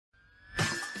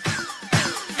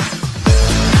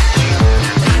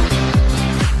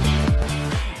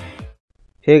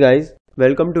Hey guys,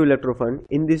 welcome to Electrofun.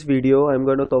 In this video, I'm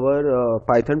going to cover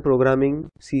Python programming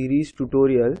series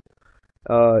tutorial.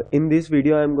 In this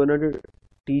video, I'm going to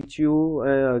teach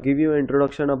you, give you an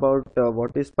introduction about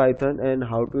what is Python and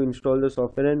how to install the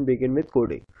software and begin with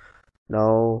coding.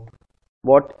 Now,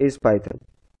 what is Python?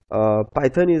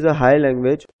 Python is a high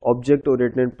language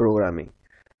object-oriented programming.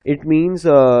 It means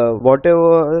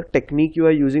whatever technique you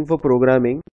are using for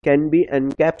programming can be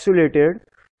encapsulated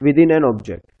within an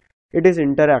object. It is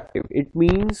interactive. It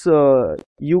means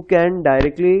you can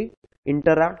directly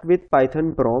interact with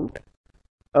Python prompt.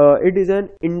 It is an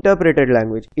interpreted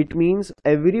language. It means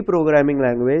every programming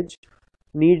language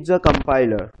needs a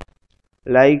compiler,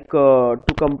 like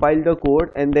to compile the code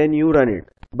and then you run it.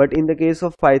 But in the case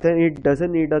of Python, it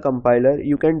doesn't need a compiler.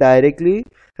 You can directly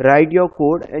write your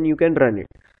code and you can run it.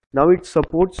 Now it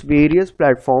supports various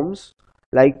platforms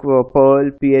like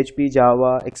Perl, PHP,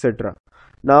 Java, etc.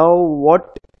 Now,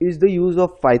 what is the use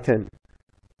of Python?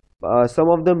 Some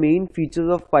of the main features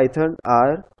of Python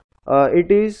are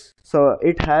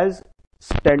it has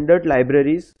standard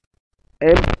libraries,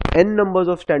 n, n numbers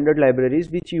of standard libraries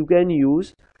which you can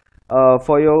use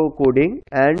for your coding,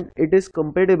 and it is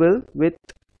compatible with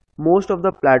most of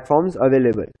the platforms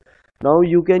available. Now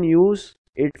you can use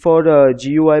it for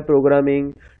GUI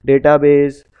programming,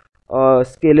 database,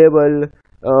 scalable.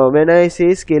 When I say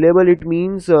scalable, it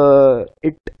means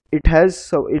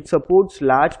it supports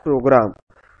large program.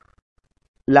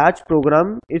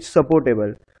 It's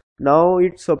supportable. Now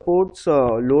it supports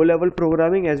low level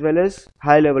programming as well as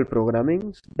high level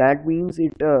programming. That means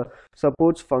it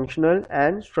supports functional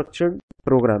and structured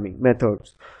programming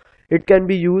methods. It can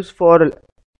be used for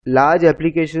large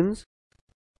applications.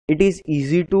 It is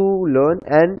easy to learn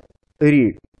and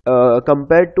read.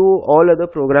 Compared to all other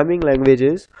programming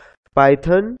languages,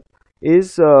 python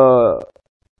is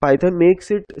Python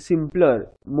makes it simpler.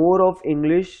 More of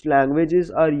English languages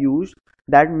are used,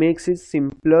 that makes it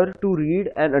simpler to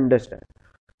read and understand.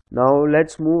 Now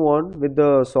let's move on with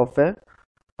the software.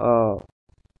 Uh,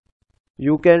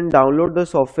 you can download the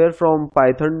software from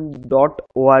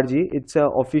python.org. It's a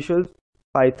official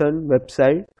Python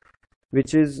website,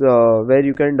 which is where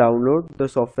you can download the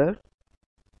software.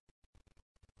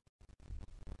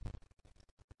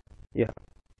 Yeah.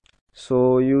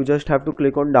 So you just have to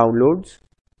click on downloads.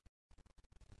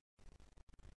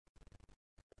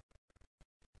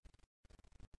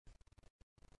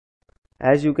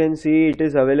 As you can see, it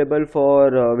is available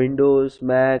for Windows,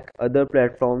 Mac, other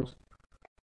platforms.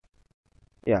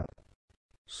 Yeah.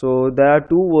 So there are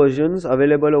two versions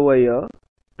available over here,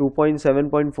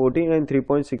 2.7.14 and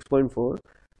 3.6.4.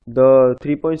 The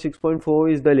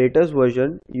 3.6.4 is the latest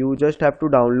version. You just have to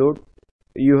download.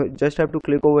 You just have to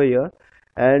click over here,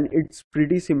 and it's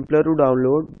pretty simpler to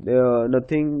download.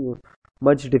 Nothing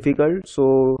much difficult.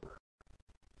 So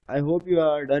I hope you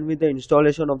are done with the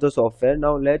installation of the software.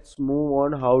 Now let's move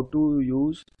on how to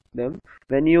use them.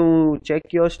 When you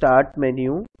check your start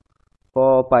menu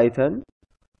for Python,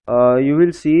 you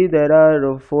will see there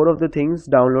are four of the things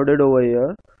downloaded over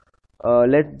here.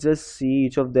 Let's just see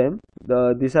each of them.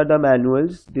 These are the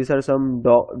manuals. These are some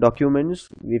documents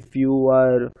if you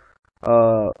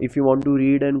want to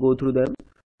read and go through them.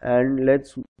 And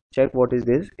let's check what is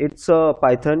this. It's a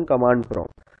Python command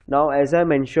prompt. Now, as I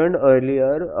mentioned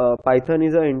earlier, Python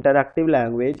is an interactive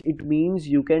language. It means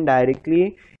you can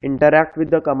directly interact with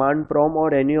the command prompt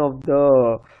or any of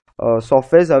the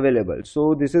softwares available.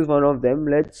 So this is one of them.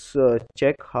 Let's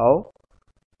check how.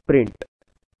 Print.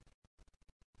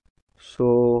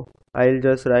 So I'll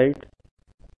just write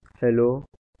hello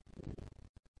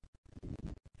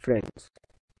friends.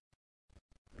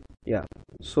 Yeah.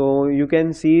 So you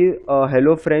can see a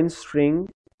hello friends string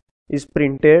is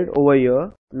printed over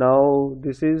here. Now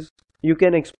this is, you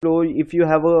can explore. If you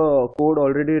have a code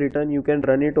already written, you can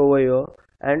run it over here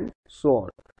and so on.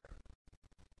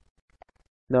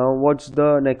 Now what's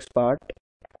the next part?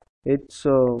 It's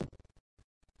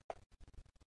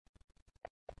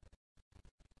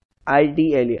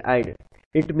IDLE.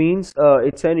 It means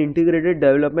it's an integrated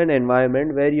development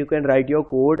environment where you can write your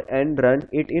code and run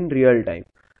it in real time.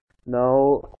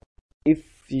 Now, if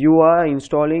you are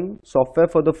installing software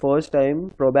for the first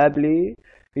time, probably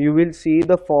you will see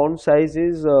the font size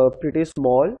is pretty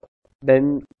small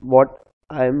than what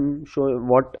I'm showing,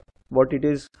 what it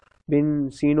is been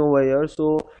seen over here.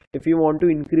 So if you want to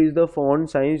increase the font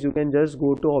size, you can just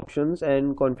go to options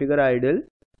and configure idle,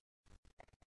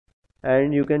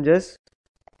 and you can just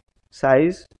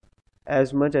size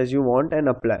as much as you want and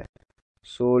apply.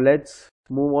 So let's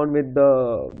move on with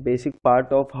the basic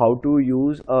part of how to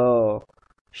use a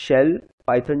shell,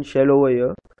 Python shell over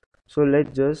here. So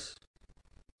let's just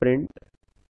print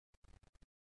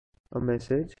a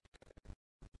message.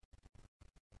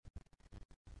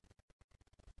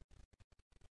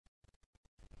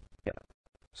 Yeah.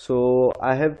 So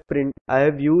I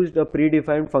have used a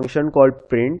predefined function called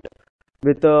print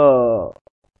with a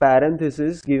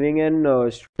parenthesis giving an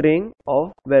string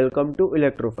of welcome to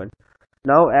electrofun.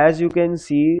 Now, as you can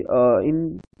see,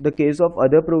 in the case of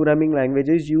other programming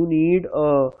languages, you need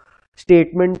a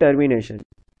statement termination,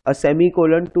 a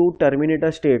semicolon to terminate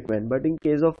a statement. But in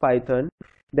case of Python,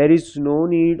 there is no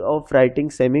need of writing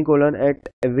semicolon at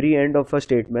every end of a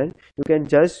statement. You can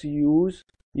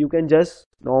just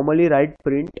normally write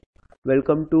print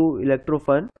welcome to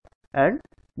electrofun and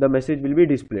the message will be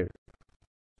displayed.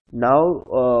 Now,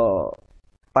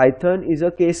 Python is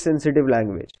a case sensitive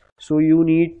language, so uh, you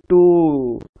need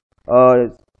to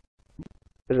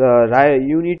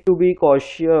be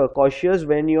cautious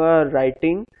when you are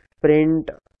writing print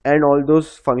and all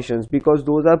those functions, because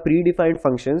those are predefined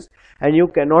functions and you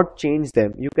cannot change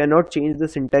them. You cannot change the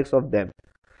syntax of them.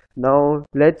 Now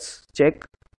let's check.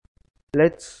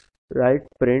 Let's write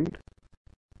print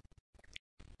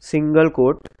single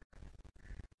quote.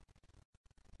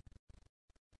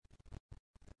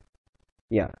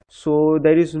 Yeah, so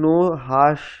there is no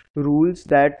harsh rules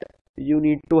that you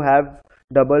need to have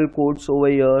double quotes over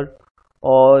here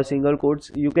or single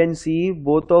quotes. You can see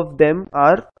both of them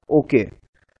are okay.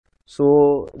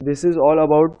 So this is all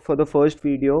about for the first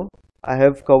video. I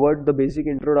have covered the basic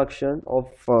introduction of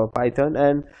Python,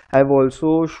 and I've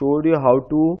also showed you how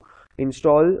to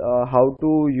install, how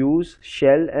to use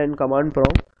shell and command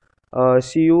prompt.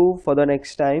 See you for the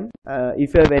next time.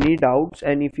 If you have any doubts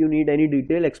and if you need any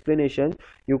detailed explanation,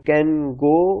 you can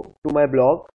go to my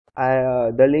blog.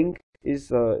 The link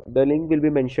will be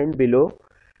mentioned below.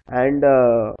 And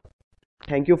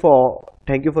thank you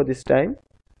for this time.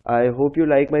 I hope you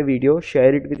like my video.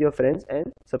 Share it with your friends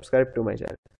and subscribe to my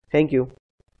channel. Thank you.